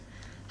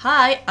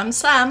Hi, I'm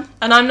Sam.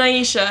 And I'm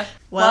Naisha.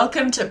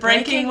 Welcome to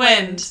Breaking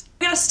Wind.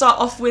 We're going to start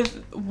off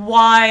with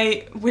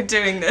why we're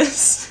doing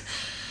this.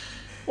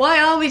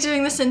 Why are we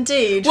doing this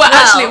indeed?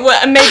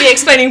 And maybe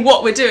explaining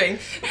what we're doing.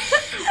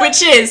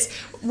 Which is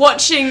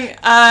watching,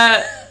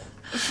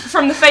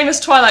 from the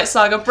famous Twilight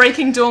Saga,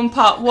 Breaking Dawn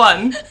Part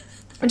 1,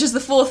 which is the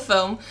fourth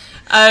film,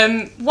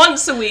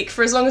 once a week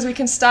for as long as we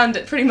can stand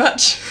it, pretty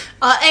much.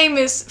 Our aim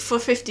is for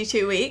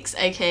 52 weeks,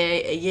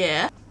 aka a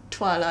year.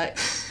 Twilight.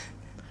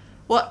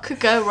 What could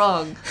go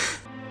wrong?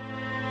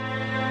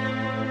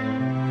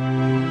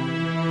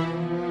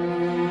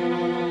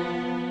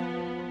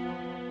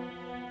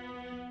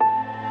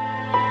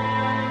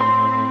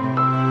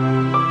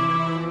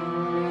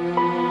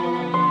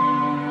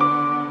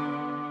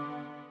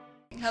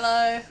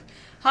 Hello.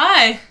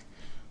 Hi.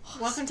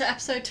 Welcome to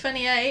episode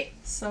 28.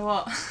 So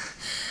what?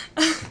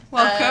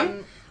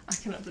 Welcome. I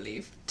cannot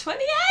believe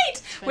 28.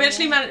 We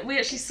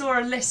actually saw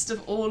a list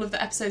of all of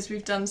the episodes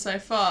we've done so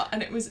far,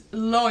 and it was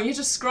long. You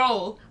just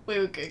scroll. We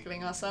were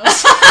googling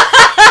ourselves.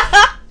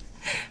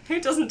 Who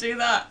doesn't do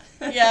that?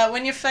 Yeah,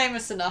 when you're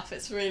famous enough,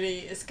 it's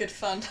good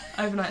fun.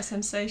 Overnight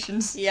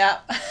sensations. Yeah.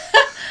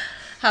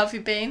 How have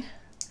you been?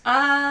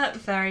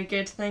 Very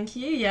good, thank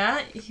you.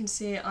 Yeah, you can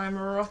see I'm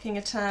rocking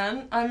a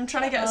tan. I'm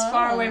trying to get as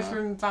far away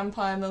from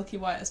vampire Milky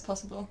White as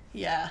possible.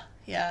 Yeah.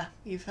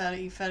 You've had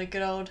a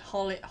good old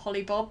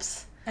Holly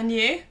Bobs. And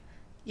you?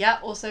 Yeah,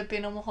 also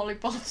been on my Holly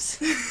Bobs.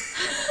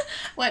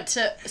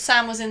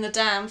 Sam was in the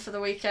Dam for the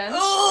weekend.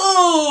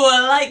 Oh,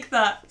 I like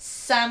that.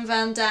 Sam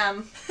Van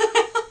Dam.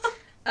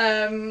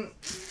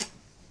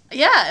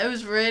 Yeah, it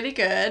was really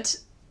good.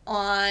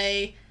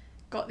 I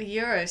got the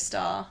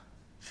Eurostar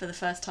for the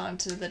first time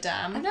to the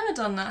Dam. I've never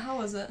done that. How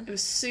was it? It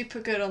was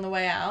super good on the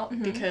way out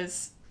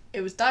because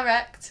it was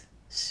direct,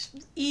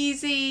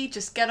 easy,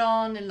 just get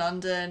on in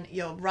London.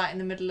 You're right in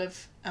the middle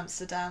of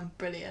Amsterdam.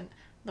 Brilliant.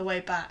 The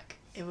way back,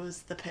 it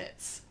was the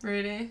pits.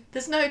 Really?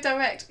 There's no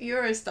direct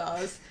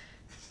Eurostars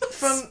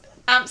from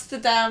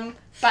Amsterdam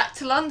back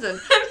to London.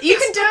 You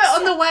can do it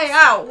on the way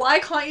out. Why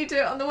can't you do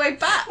it on the way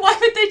back? Why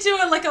would they do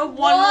it like a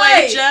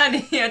one-way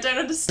journey? I don't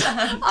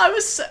understand. I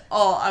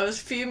was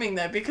fuming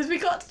though because we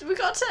got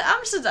to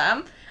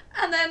Amsterdam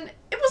and then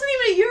it wasn't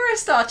even a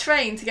Eurostar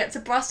train to get to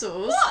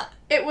Brussels. What?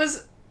 It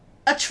was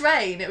a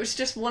train. It was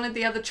just one of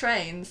the other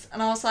trains,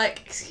 and I was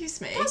like,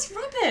 "Excuse me." That's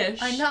rubbish.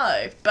 I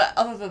know, but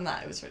other than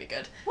that, it was really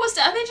good.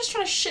 Are they just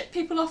trying to ship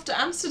people off to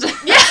Amsterdam?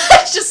 Yeah,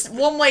 just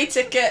one-way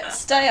ticket.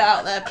 Stay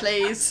out there,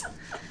 please.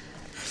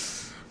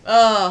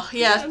 Oh,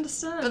 yeah. I don't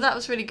understand. But that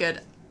was really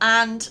good.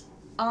 And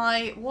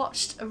I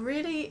watched a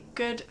really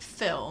good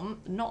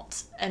film,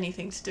 not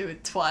anything to do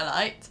with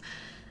Twilight.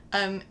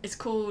 It's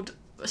called...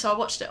 So I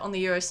watched it on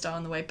the Eurostar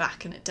on the way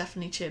back, and it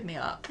definitely cheered me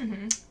up.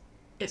 Mm-hmm.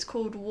 It's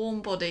called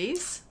Warm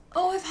Bodies.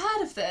 Oh, I've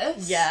heard of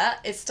this. Yeah,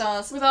 it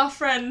stars... With our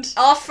friend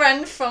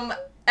from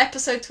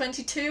episode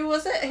 22,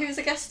 was it? Who's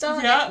a guest star?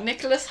 Yeah.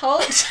 Nicholas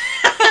Hoult.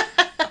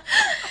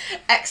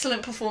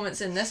 Excellent performance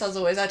in this, as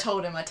always. I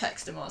told him, I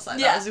texted him, I was like,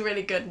 that was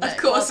really good, Nick. Of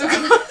course.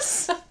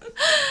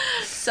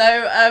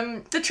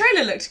 So, the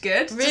trailer looked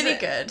good. Really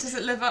good. Does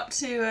it live up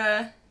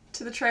to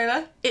the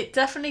trailer? It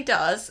definitely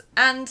does,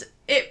 and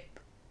it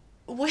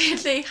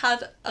weirdly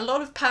had a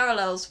lot of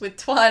parallels with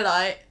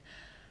Twilight,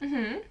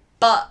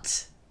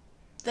 but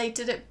they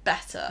did it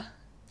better.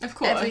 Of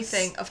course.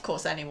 Everything, of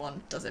course,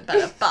 anyone does it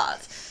better,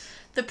 but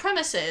the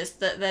premise is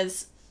that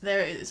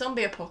there is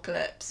zombie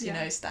apocalypse, you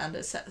know,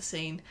 standard, set the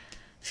scene,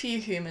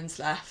 few humans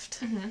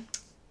left,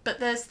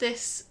 but there's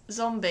this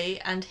zombie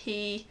and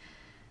he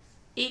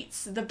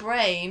eats the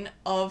brain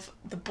of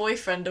the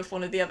boyfriend of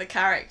one of the other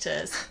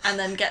characters and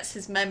then gets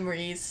his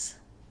memories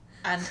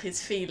and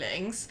his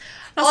feelings.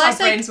 That's how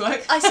brains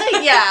work. I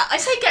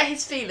say get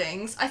his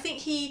feelings. I think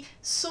he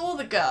saw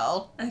the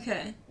girl,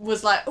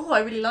 was like, oh,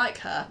 I really like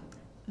her,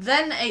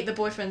 then ate the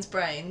boyfriend's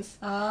brains,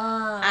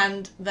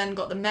 and then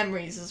got the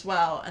memories as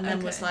well, and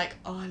then was like,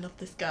 oh, I love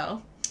this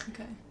girl.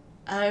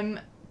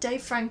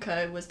 Dave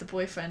Franco was the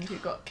boyfriend who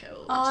got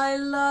killed. I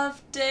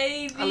love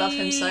Davey. I love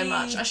him so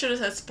much. I should have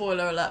said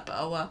spoiler alert, but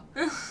oh well.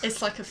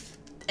 It's like a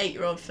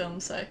 8-year-old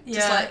film, so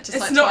just it's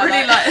like not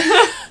Twilight.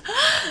 really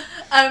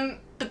like.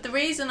 But the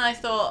reason I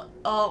thought,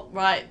 oh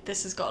right,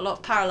 this has got a lot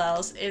of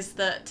parallels, is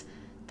that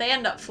they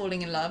end up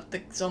falling in love, the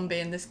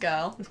zombie and this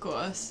girl. Of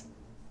course.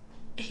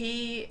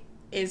 He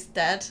is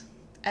dead.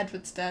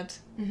 Edward's dead.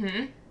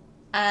 Mm-hmm.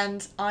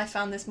 And I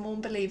found this more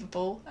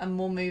believable and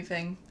more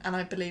moving, and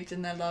I believed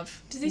in their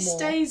love. Does he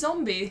stay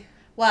zombie?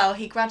 Well,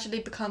 he gradually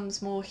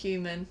becomes more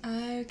human.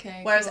 Okay.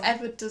 Whereas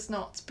Edward does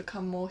not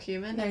become more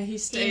human. No, he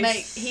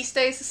stays. He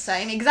stays the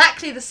same,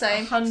 exactly the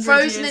same,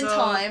 frozen in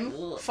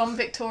time from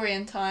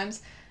Victorian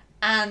times,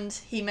 and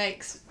he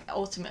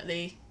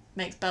ultimately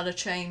makes Bella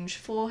change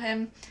for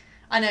him.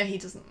 I know he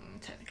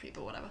doesn't technically,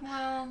 but whatever.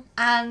 Wow.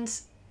 And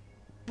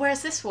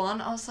whereas this one,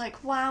 I was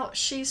like, wow,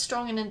 she's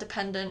strong and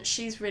independent.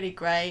 She's really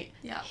great.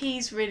 Yeah.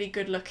 He's really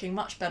good looking,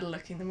 much better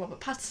looking than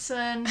Robert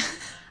Pattinson,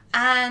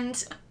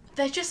 and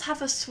they just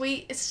have it's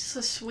just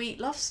a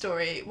sweet love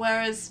story.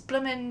 Whereas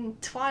blooming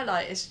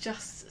Twilight is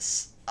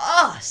just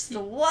Oh, it's the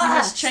worst. You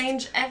must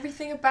change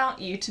everything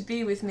about you to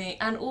be with me,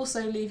 and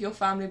also leave your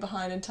family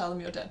behind and tell them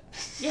you're dead.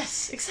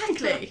 Yes,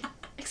 exactly.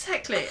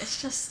 Exactly.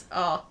 It's just,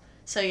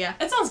 So yeah.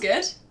 It sounds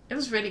good. It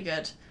was really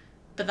good.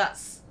 But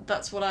that's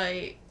what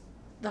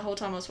the whole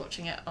time I was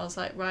watching it, I was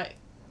like, right,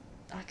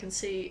 I can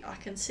see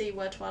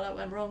where Twilight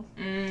went wrong.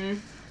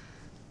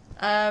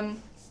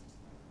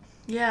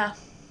 Yeah.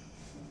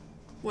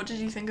 What did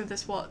you think of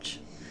this watch?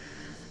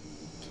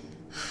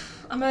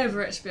 I'm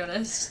over it, to be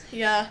honest.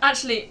 Yeah.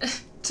 Actually,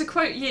 to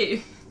quote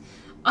you,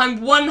 I'm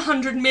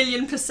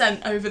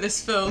 100,000,000% over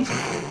this film.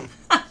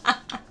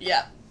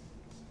 Yeah.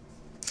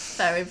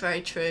 Very,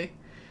 very true.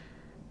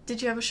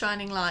 Did you have a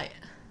shining light?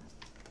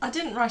 I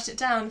didn't write it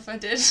down if I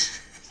did,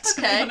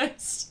 to be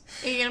honest.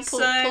 Are you going to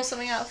pull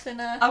something out of thin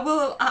air? I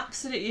will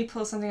absolutely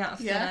pull something out of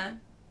thin air.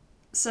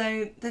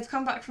 So, they've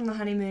come back from the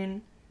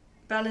honeymoon.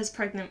 Bella's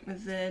pregnant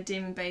with the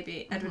demon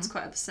baby. Edward's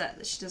quite upset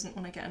that she doesn't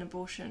want to get an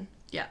abortion.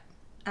 Yeah.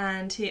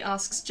 And he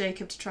asks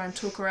Jacob to try and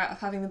talk her out of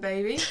having the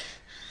baby.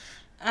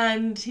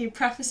 And he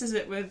prefaces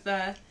it with,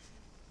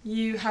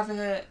 you have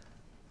a...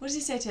 What does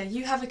he say to her?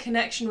 You have a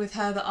connection with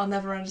her that I'll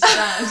never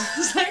understand.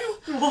 It's like,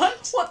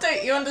 what? What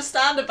don't you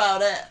understand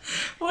about it?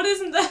 What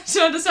isn't there to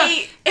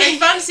understand? They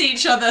fancy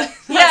each other.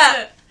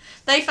 Yeah.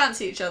 They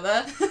fancy each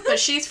other, but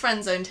she's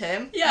friend-zoned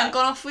him and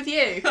gone off with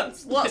you.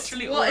 That's what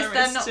all is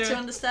there not to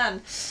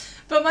understand?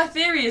 But my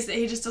theory is that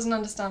he just doesn't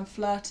understand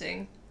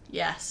flirting.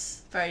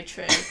 Yes, very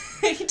true.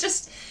 He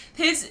just...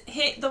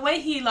 the way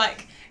he,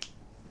 like,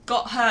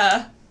 got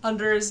her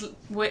under his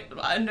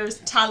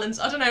talons,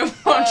 I don't know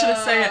what I'm trying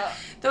to say it.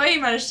 The way he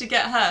managed to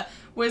get her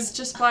was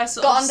just by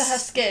sort of... Got under her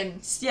skin.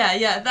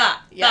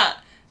 That.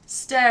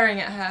 Staring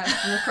at her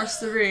from across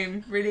the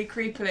room really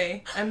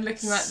creepily and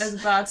looking like there's a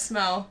bad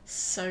smell.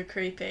 So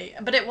creepy.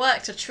 But it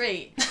worked a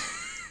treat.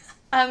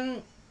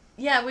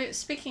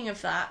 Speaking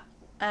of that,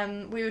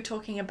 we were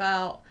talking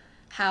about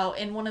how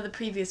in one of the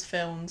previous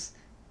films,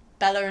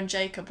 Bella and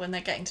Jacob, when they're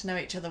getting to know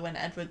each other when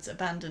Edward's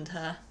abandoned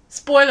her...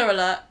 Spoiler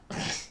alert!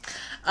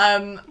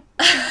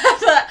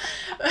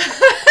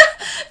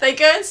 They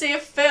go and see a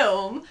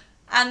film,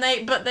 and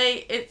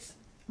it's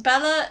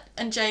Bella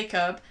and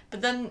Jacob,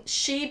 but then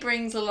she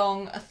brings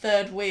along a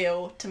third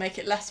wheel to make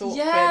it less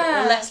awkward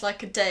or less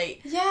like a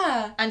date.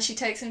 Yeah. And she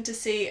takes him to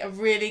see a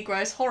really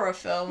gross horror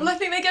film. Well, I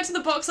think they get to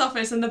the box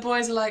office and the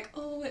boys are like,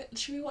 oh,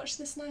 should we watch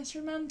this nice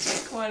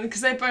romantic one?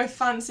 Because they both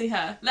fancy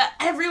her.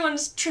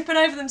 Everyone's tripping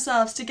over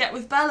themselves to get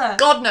with Bella.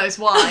 God knows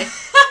why.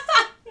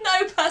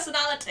 No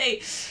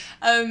personality.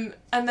 And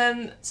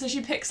then, so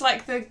she picks,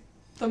 like, the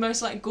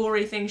most, like,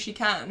 gory thing she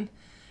can.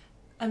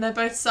 And they're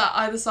both sat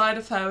either side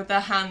of her with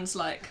their hands,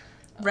 like,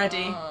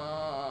 ready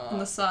on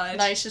the side.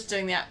 No, he's just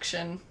doing the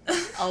action.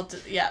 There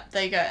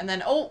you go. And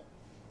then,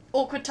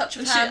 awkward touch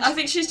of hand. I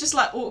think she's just,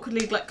 like,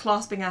 awkwardly, like,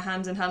 clasping her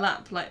hands in her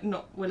lap, like,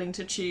 not willing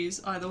to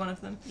choose either one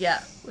of them.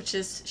 Yeah, which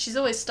is... She's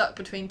always stuck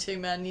between two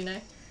men, you know?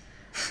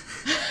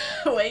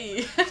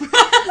 Wait.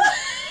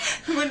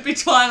 It wouldn't be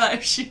Twilight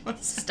if she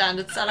was.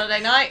 Standard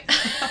Saturday night.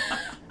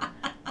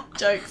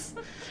 Jokes.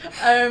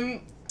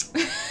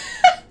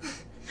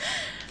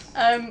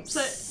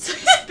 So,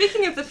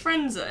 speaking of the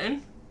friend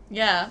zone...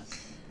 Yeah.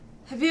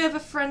 Have you ever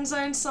friend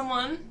zoned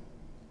someone?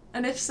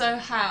 And if so,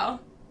 how?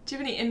 Do you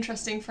have any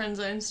interesting friend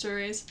zone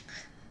stories?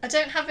 I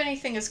don't have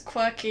anything as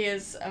quirky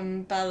as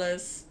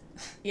Bella's,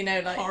 you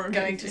know, like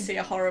going to see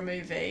a horror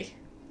movie.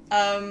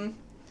 I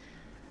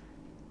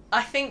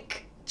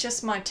think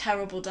just my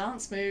terrible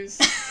dance moves,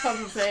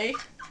 probably.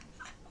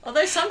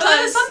 Although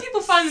sometimes... some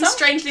people find them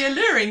strangely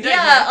alluring, don't they?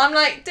 Yeah, I'm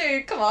like,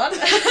 dude, come on.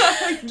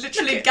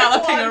 Literally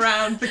galloping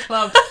around the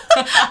club.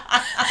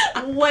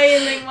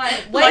 Wailing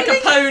like a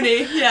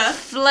pony, yeah.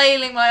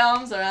 Flailing my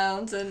arms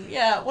around. And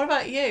yeah, what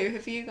about you?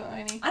 Have you got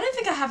any? I don't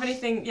think I have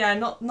anything,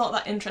 not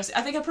that interesting.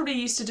 I think I probably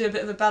used to do a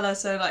bit of a Bella,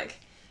 so like,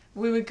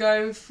 we would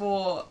go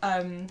for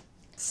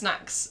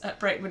snacks at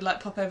break. We'd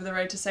like pop over the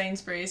road to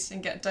Sainsbury's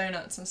and get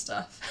donuts and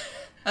stuff.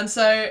 And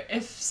so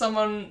if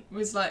someone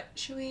was like,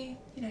 should we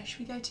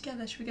go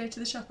together? Should we go to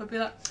the shop? I'd be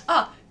like,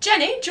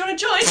 Jenny, do you want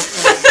to join?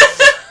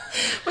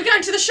 We're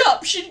going to the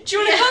shop. Do you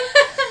want to come?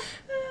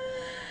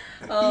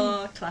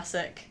 Oh,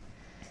 classic.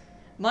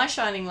 My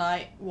shining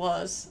light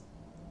was...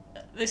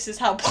 This is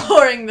how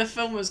boring the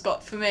film has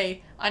got for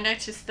me. I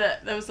noticed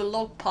that there was a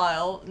log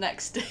pile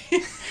next to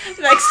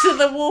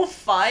the wolf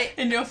fight.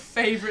 In your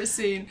favourite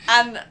scene.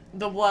 And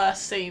the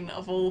worst scene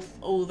of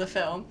all the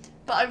film.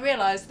 But I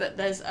realised that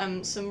there's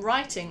some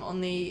writing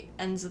on the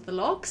ends of the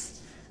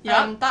logs.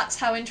 Yeah. That's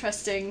how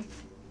interesting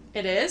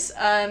it is.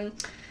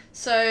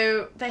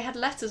 So they had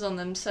letters on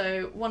them.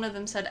 So one of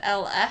them said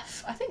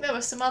LF. I think there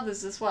were some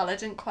others as well. I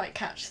didn't quite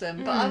catch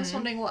them. But I was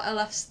wondering what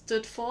LF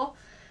stood for.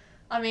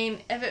 I mean,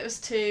 if it was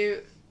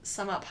to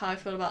sum up how I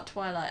feel about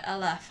Twilight,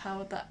 LF, how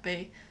would that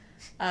be?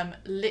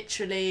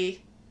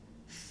 Literally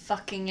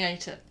fucking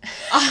hate it.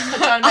 I'm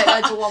trying to make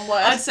that into one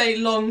word. I'd say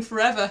long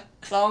forever.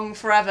 Long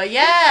forever.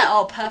 Yeah!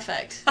 Oh,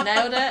 perfect.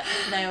 Nailed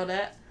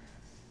it.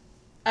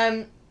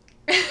 And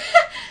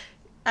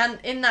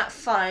in that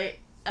fight,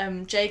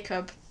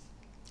 Jacob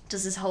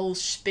does this whole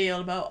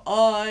spiel about,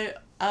 I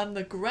am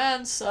the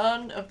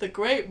grandson of the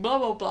great blah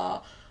blah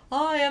blah.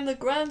 I am the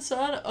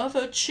grandson of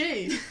a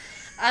chief.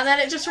 And then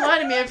it just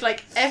reminded me of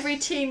like every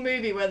teen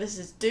movie where there's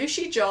this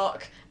douchey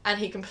jock and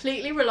he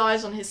completely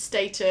relies on his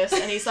status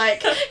and he's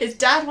like, his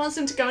dad wants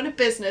him to go into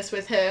business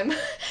with him.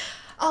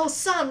 Oh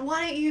son,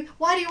 why do you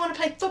want to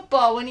play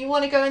football when you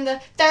want to go in the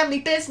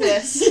family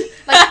business?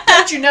 Like,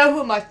 don't you know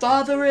who my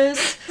father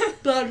is?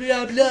 Blah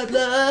blah blah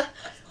blah.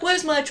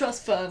 Where's my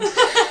trust fund?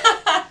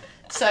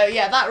 So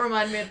yeah, that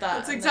reminded me of that.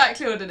 That's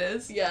exactly what it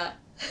is. Yeah.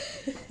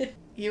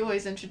 You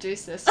always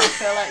introduce this, so I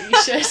feel like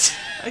you should.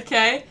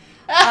 Okay.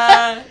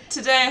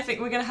 Today I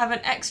think we're going to have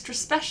an extra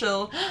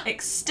special,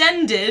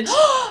 extended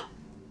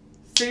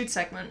food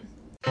segment.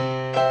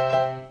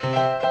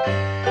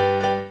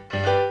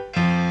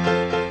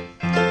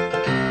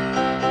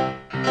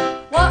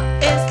 What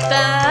is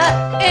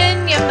that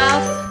in your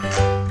mouth?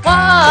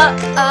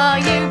 What are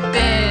you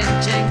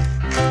binging?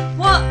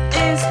 What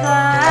is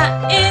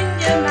that in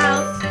your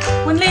mouth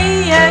when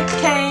Leah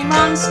came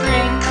on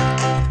screen?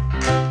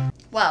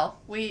 Well,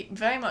 we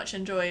very much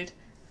enjoyed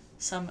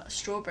some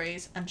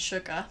strawberries and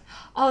sugar.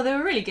 Oh, they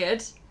were really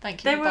good.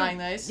 Thank you for buying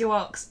those. You're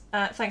welcome.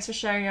 Thanks for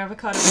sharing your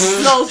avocado.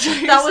 Lol,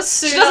 jokes. That was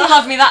soon. She doesn't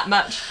love me that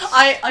much.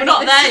 We're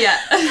not there yet.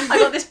 I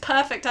got this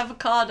perfect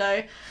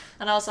avocado,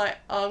 and I was like,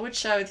 oh, I would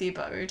share with you,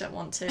 but I really don't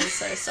want to,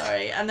 so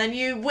sorry. And then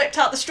you whipped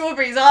out the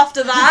strawberries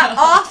after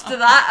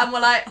that, and were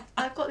like,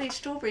 I've got these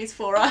strawberries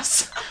for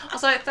us. I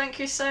was like, thank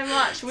you so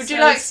much. Would you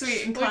like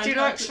sweet and Would you kind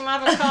like some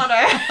avocado?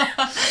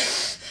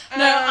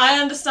 No, I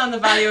understand the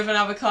value of an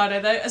avocado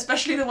though,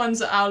 especially the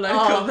ones at our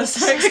local. They're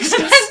so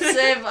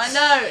expensive. I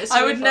know. It's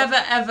I would never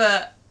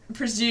ever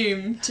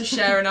presume to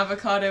share an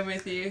avocado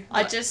with you.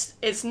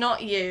 It's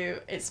not you,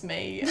 it's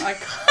me. I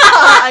can't.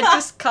 I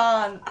just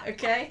can't.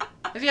 Okay.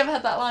 Have you ever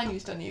had that line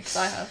used on you? Because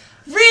I have.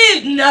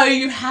 Really? No,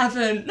 you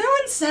haven't. No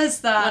one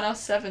says that. When I was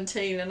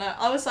 17, and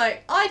I was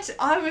like,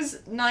 I was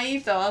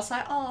naive though. I was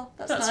like, oh,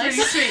 that's nice.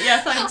 Really sweet.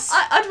 Yeah, thanks.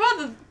 I'd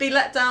rather be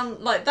let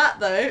down like that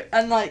though,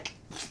 and like,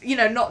 you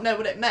know, not know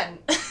what it meant.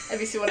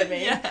 If you see what I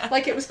mean. Yeah.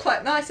 Like, it was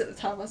quite nice at the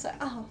time. I was like,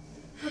 oh,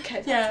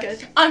 okay,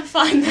 that's good. I'm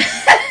fine.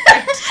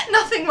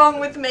 Nothing wrong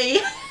with me.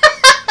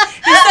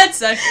 He said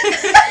so.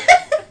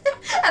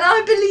 And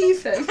I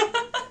believe him.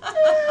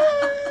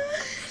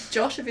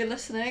 Josh, if you're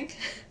listening.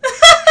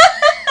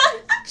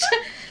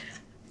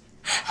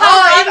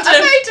 I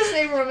bet he doesn't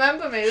even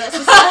remember me. That's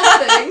the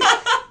sad thing.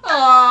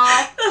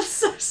 Aww. That's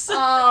so sad.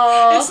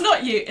 Aww. It's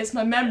not you, it's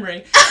my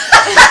memory.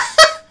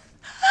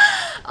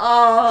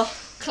 Oh,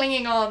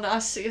 clinging on.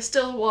 You're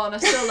still one. I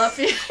still love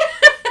you.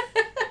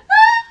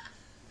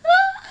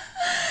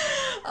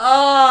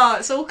 Oh,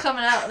 it's all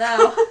coming out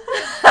now.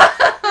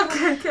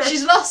 Okay.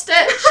 She's lost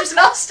it. She's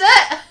lost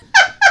it.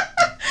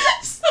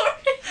 Sorry.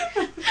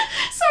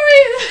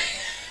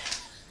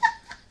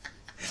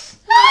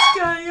 What's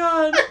going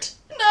on?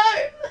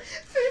 No.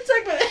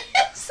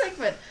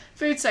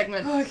 Food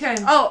segment. Okay.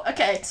 Oh,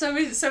 okay. So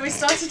we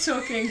started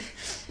talking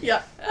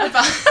Yeah.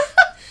 about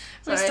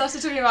we Sorry.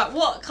 started talking about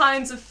what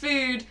kinds of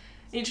food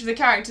each of the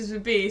characters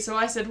would be. So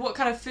I said, what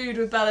kind of food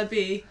would Bella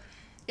be?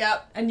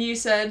 Yep. And you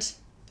said,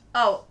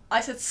 Oh, I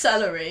said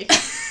celery.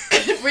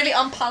 Really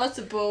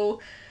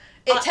unpalatable.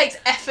 It takes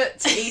effort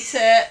to eat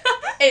it.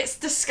 It's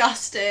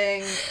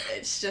disgusting.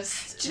 It's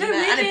just... do you know,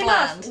 and it's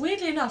bland.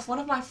 weirdly enough, one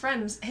of my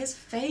friends, his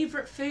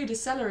favourite food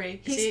is celery.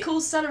 He's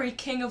called celery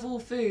king of all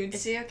foods.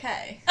 Is he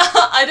okay?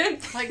 I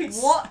don't think Like,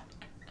 what?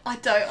 I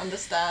don't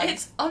understand.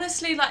 It's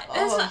honestly like,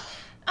 Oh.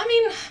 I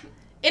mean...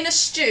 In a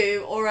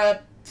stew or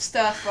a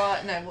stir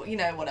fry... No, you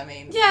know what I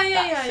mean.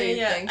 Yeah. Food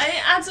thing. And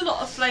it adds a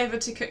lot of flavour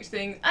to cooked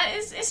things.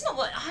 It's not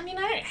like, I mean,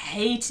 I don't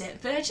hate it,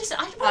 but I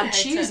wouldn't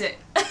choose it.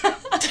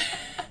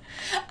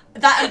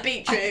 That and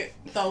beetroot,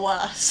 the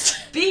worst.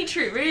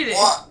 Beetroot, really?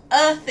 What?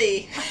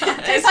 Earthy.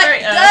 It's like very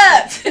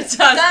dirt. earthy. It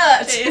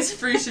does. Dirt. It is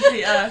fruit of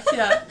the earth,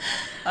 yeah.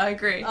 I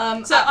agree.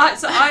 I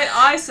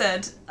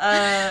said,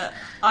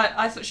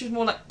 I thought she was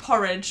more like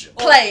porridge.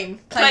 Or Plain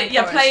porridge.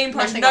 Plain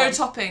porridge, Nothing no on.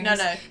 toppings.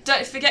 No.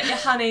 Don't forget your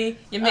honey,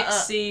 your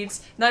mixed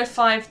seeds, no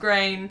 5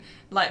 grain,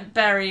 like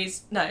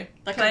berries, no.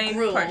 Like plain a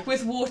gruel. porridge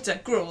with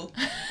water, gruel,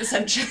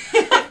 essentially.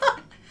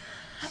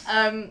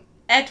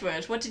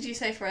 Edward, what did you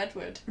say for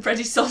Edward?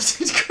 Ready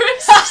salted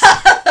crisps.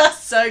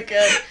 That's so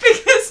good.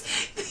 Because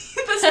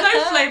there's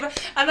no flavour.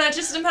 And I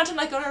just imagine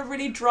like on a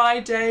really dry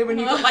day when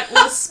you've got like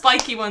all the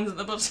spiky ones at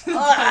the bottom of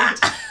the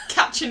plate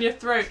catching your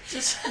throat.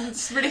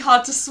 It's really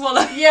hard to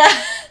swallow. Yeah.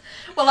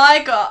 Well,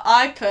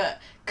 I put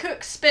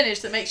cooked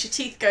spinach that makes your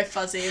teeth go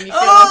fuzzy and you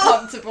feel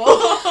uncomfortable.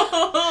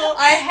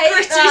 I hate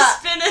British that.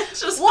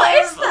 spinach. What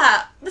is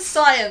that? The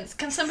science.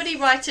 Can somebody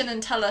write in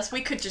and tell us?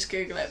 We could just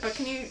Google it, but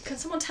can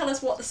someone tell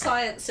us what the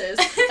science is?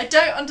 I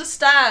don't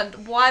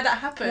understand why that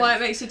happens. Why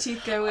it makes your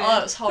teeth go weird.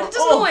 Oh, it's horrible. But it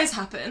doesn't always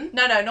happen.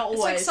 No, not always.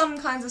 It's like some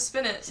kinds of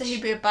spinach. So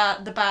he'd be the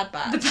bad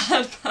batch. The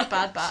bad batch.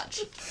 Bad batch.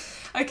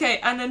 Okay,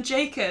 and then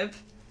Jacob.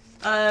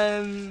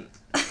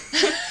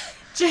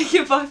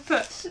 Jacob, I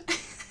put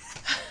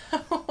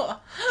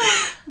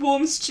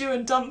warm stew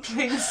and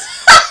dumplings.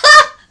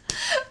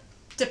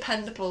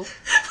 Dependable.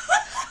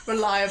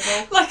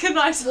 reliable, Like a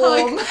nice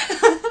warm.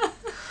 hug.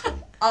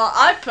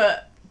 I put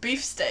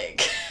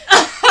beefsteak.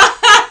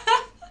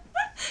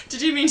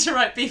 Did you mean to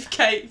write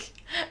beefcake?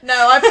 No,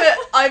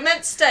 I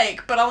meant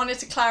steak, but I wanted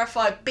to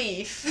clarify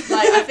beef.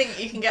 Like, I think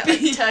you can get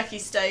like turkey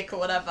steak or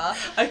whatever.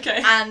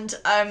 Okay. And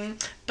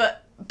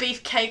but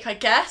beefcake, I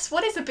guess.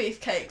 What is a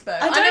beefcake though?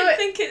 I don't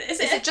think it is.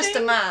 Is it just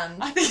a man?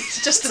 I think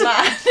it's Just a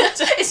man.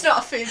 It's not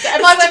a food. If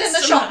I went in the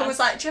just a shop man. and was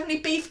like, "Do you have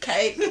any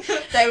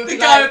beefcake?" They would The be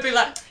guy like, would be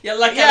like, "You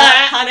like Yeah.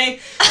 that, honey?"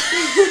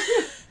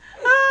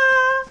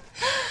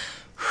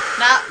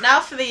 Now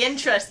for the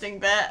interesting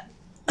bit.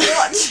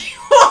 What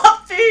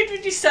food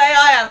would you say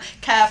I am?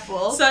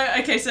 Careful. So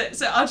okay,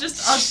 so I'll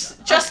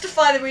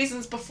Justify the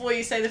reasons before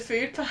you say the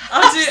food,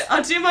 perhaps.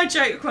 I'll do my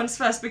joke ones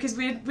first because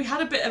we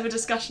had a bit of a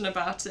discussion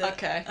about it.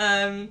 Okay.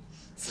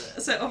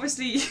 So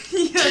obviously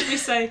you heard me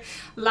say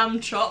lamb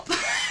chop.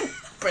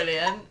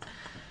 Brilliant.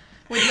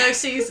 With no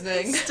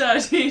seasoning.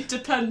 Sturdy,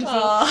 dependable.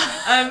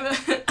 Oh.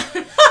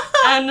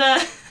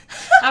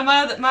 And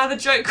my other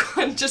joke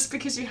one, just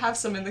because you have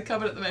some in the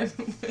cupboard at the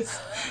moment, was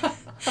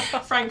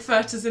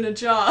frankfurters in a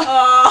jar.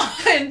 Oh,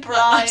 in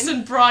brine. Nice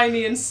and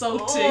briny and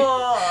salty.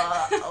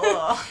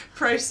 Oh.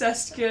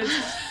 Processed goods.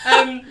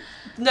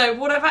 No,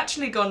 what I've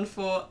actually gone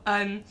for,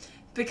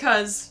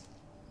 because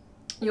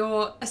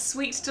you're a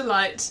sweet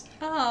delight,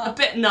 a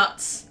bit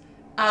nuts,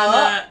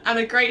 and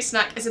a great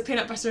snack is a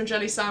peanut butter and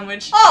jelly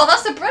sandwich. Oh,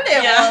 that's a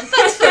brilliant one.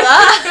 Thanks for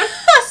that.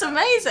 That's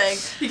amazing.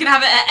 You can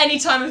have it at any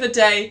time of the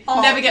day.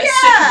 Never get sick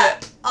yeah.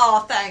 of it.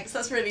 Oh, thanks.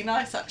 That's really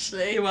nice,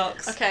 actually. You're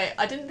welcome. Okay,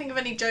 I didn't think of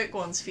any joke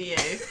ones for you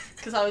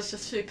because I was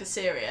just super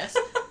serious.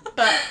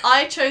 But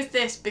I chose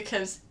this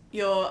because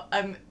you're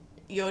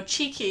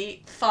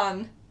cheeky,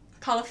 fun,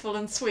 colourful,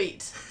 and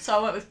sweet. So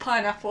I went with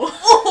pineapple.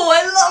 Oh,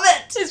 I love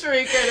it. It's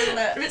really good, isn't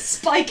it? A bit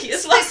spiky as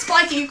It's well. like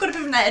spiky. You've got a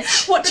bit of an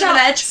edge. Watch bit of out.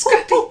 an edge.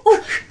 Scrappy.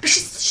 But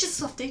she's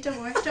softy. Don't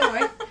worry. Don't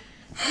worry.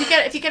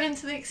 If you get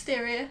into the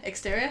interior.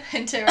 That's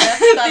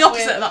The opposite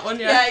weird. of that one,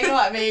 Yeah, you know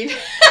what I mean.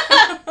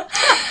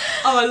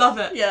 Oh, I love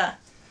it. Yeah.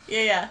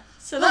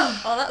 So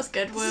that was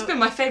good. This has been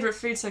my favourite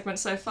food segment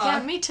so far.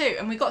 Yeah, me too.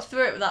 And we got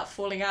through it without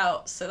falling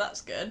out, so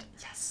that's good.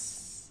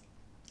 Yes.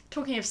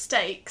 Talking of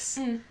stakes,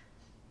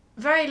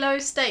 very low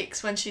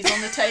stakes when she's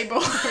on the table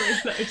Very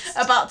low stakes.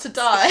 about to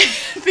die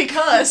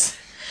because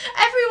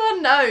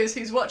everyone knows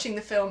who's watching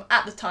the film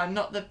at the time,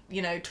 not the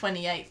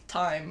 28th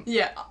time.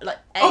 Yeah. Like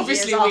 8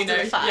 Obviously years we after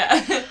know. the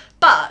fact. Yeah.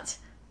 But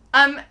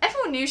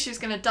everyone knew she was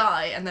going to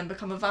die and then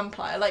become a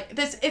vampire. Like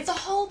it's The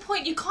whole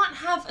point, you can't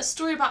have a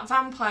story about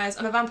vampires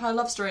and a vampire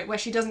love story where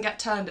she doesn't get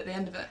turned at the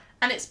end of it.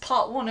 and it's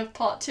part 1 of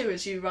part 2,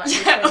 as you rightly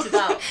pointed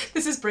out.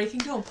 This is Breaking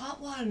Dawn, part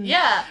 1.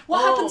 Yeah.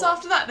 What Oh. happens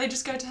after that? They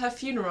just go to her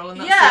funeral and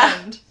that's Yeah.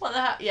 the end. What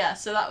the heck? Yeah,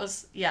 so that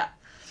was, yeah.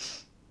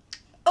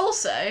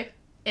 Also,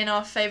 in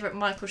our favourite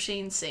Michael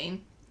Sheen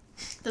scene,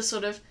 the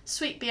sort of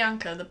sweet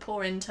Bianca, the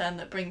poor intern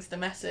that brings the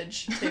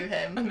message to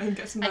him And then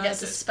gets and murdered. gets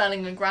the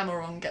spelling and grammar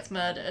wrong, gets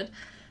murdered.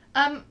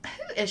 Who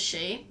is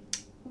she?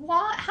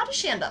 Why? How does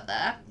she end up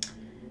there?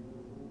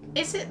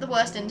 Is it the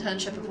worst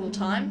internship of all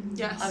time?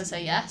 Yes. I would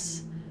say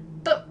yes.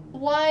 But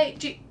why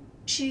do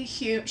she's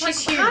human?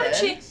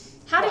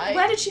 Right.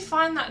 Where did she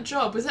find that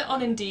job? Was it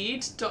on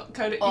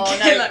Indeed.co.uk? Oh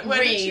no, Like,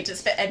 where did Reed.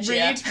 It's a bit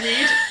edgier.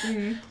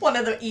 Reed. One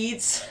of the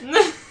Eads.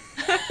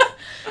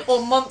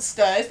 Or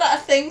Monster. Is that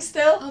a thing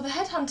still? Oh, the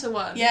headhunter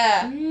one.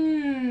 Yeah.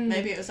 Mm.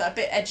 Maybe it was a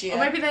bit edgier. Or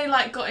maybe they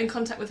got in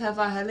contact with her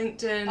via her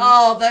LinkedIn.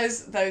 Oh,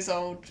 those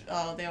old,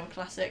 the old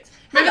classics.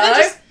 Maybe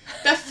Hello.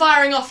 they're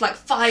firing off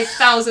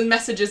 5,000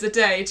 messages a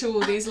day to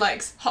all these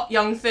hot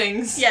young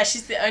things. Yeah,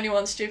 she's the only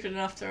one stupid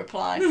enough to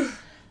reply.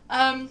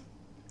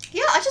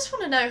 Yeah, I just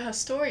want to know her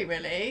story,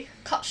 really.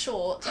 Cut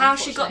short. How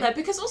she got there,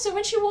 unfortunately. because also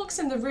when she walks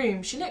in the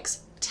room, she looks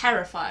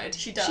terrified.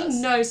 She does.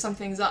 She knows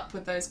something's up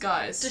with those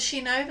guys. Does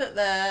she know that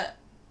they're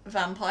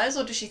vampires,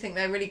 or does she think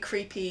they're really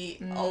creepy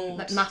old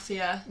like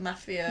mafia?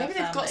 mafia Maybe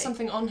they've got family?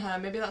 something on her.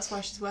 Maybe that's why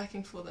she's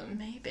working for them.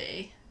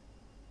 Maybe.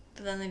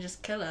 But then they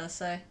just kill her,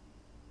 so...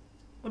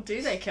 Or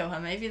do they kill her?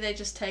 Maybe they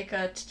just take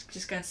her to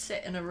just go and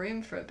sit in a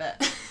room for a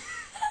bit.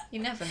 You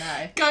never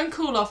know. Go and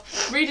cool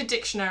off. Read a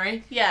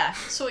dictionary. Yeah,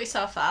 sort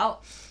yourself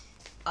out.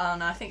 Oh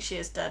no, I think she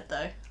is dead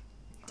though.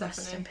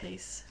 Rest Definitely. in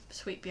peace,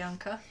 sweet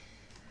Bianca.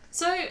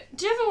 So,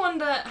 do you ever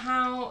wonder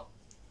how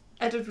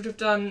Edward would have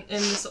done in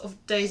the sort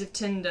of days of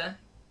Tinder?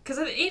 Because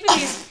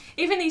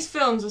even these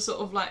films are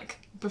sort of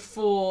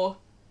before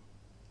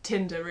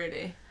Tinder,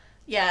 really.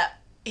 Yeah,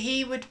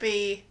 he would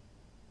be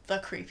the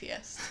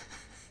creepiest.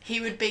 He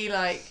would be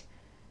like,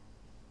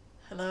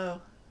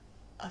 "Hello,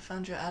 I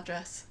found your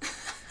address.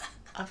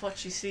 I've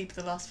watched you sleep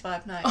the last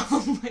 5 nights.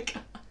 Oh my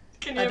god.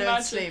 Can you I imagine?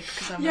 don't sleep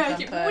because I'm a What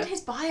vampire." would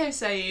his bio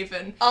say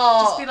even?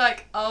 Oh. Just be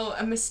like, oh,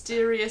 a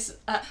mysterious...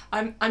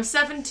 I'm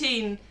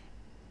 17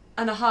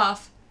 and a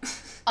half.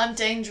 I'm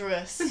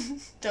dangerous.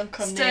 Don't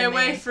come Stay near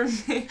away me. from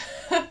me.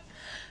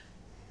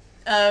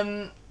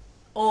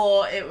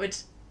 Or it would...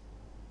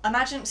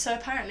 Imagine, so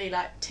apparently,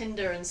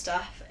 Tinder and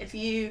stuff, if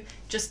you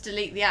just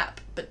delete the app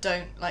but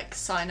don't,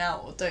 sign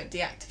out or don't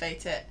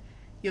deactivate it,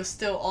 you're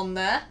still on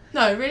there.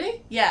 No,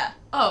 really? Yeah.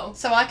 Oh.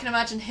 So I can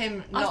imagine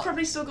him not... I've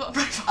probably still got a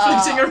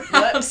profile floating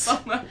around whoops.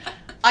 somewhere.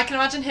 I can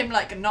imagine him,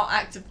 like, not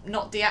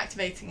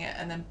deactivating it,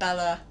 and then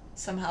Bella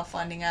somehow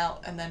finding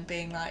out, and then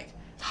being like...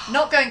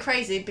 Not going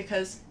crazy,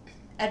 because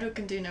Edward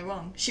can do no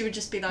wrong. She would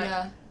just be like...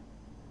 Yeah.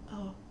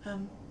 Oh,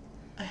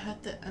 I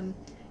heard that,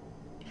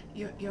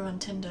 you're on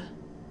Tinder.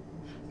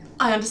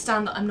 I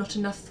understand that I'm not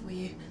enough for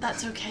you.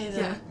 That's okay, though.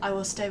 Yeah. I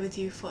will stay with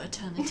you for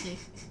eternity.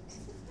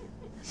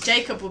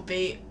 Jacob would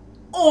be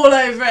all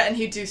over it, and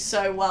he'd do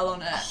so well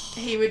on it.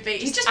 He would be...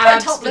 He'd just put a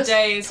topless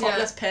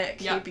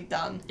pic. Yep. He'd be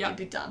done. Yep. He'd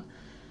be done.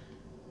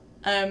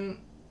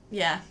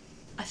 Yeah.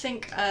 I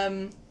think,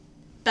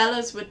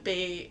 Bella's would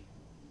be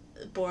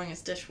boring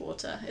as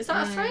dishwater. Is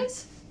that a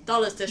phrase?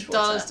 Dull as dishwater.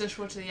 Dull as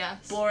dishwater,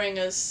 yes. Boring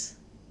as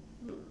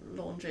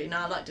laundry. No,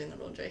 I like doing the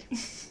laundry.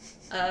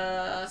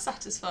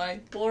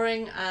 Satisfying.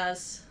 Boring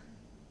as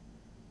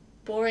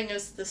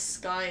the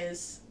sky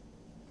is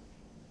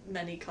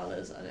many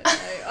colours.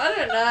 I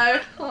don't know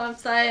what I'm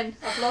saying.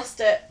 I've lost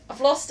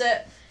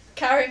it.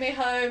 Carry me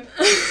home.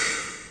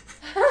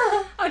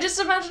 I'm just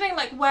imagining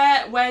like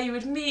where you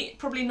would meet,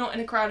 probably not in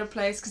a crowded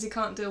place because he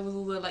can't deal with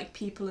all the like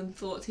people and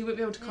thoughts. He wouldn't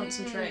be able to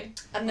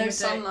concentrate. And no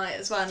sunlight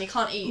as well, and he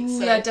can't eat. Ooh,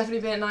 so. Yeah,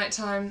 definitely be at night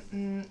time.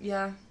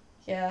 Yeah.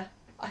 Yeah,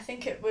 I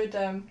think it would.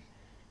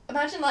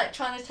 Imagine like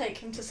trying to take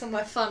him to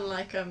somewhere fun,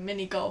 like a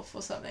mini golf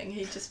or something.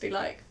 He'd just be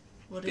like,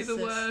 "What is Be the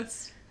this?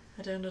 worst.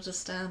 I don't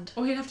understand."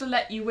 Or he'd have to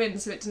let you win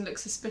so it didn't look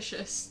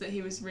suspicious that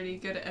he was really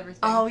good at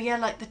everything. Oh yeah,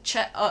 like the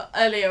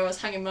earlier I was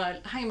hanging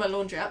my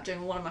laundry up,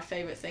 doing one of my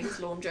favourite things,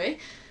 laundry,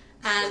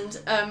 and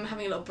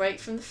having a little break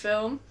from the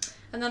film,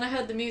 and then I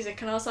heard the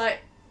music and I was like,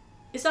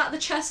 "Is that the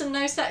chess and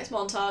no sex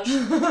montage?"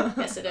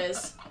 Yes, it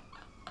is.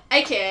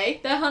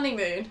 AKA their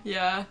honeymoon.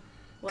 Yeah.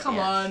 What Come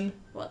the F? on.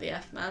 What the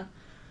F, man.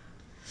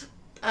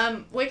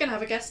 We're gonna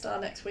have a guest star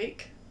next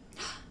week.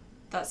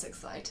 That's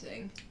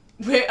exciting.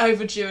 We're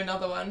overdue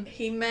another one.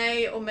 He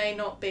may or may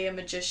not be a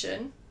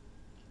magician.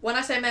 When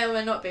I say may or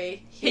may not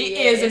be, He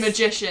is a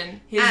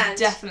magician. He's And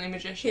definitely a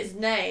magician.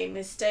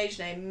 His stage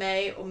name,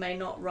 may or may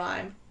not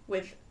rhyme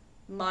with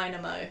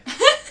Minamo.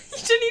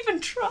 You didn't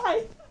even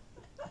try.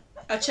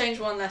 I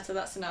changed one letter,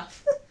 that's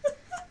enough.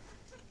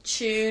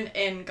 Tune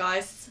in,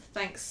 guys.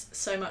 Thanks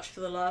so much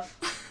for the love.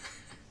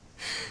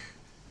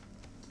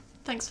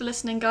 Thanks for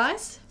listening,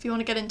 guys. If you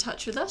want to get in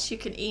touch with us, you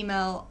can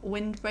email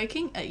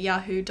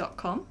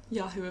windbreaking@yahoo.com.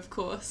 Yahoo, of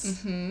course.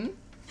 Mm-hmm.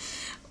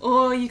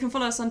 Or you can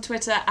follow us on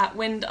Twitter at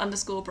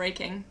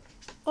wind_breaking.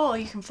 Or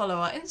you can follow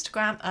our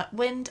Instagram at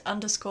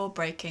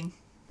wind_breaking.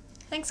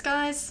 Thanks,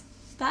 guys.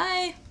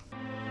 Bye.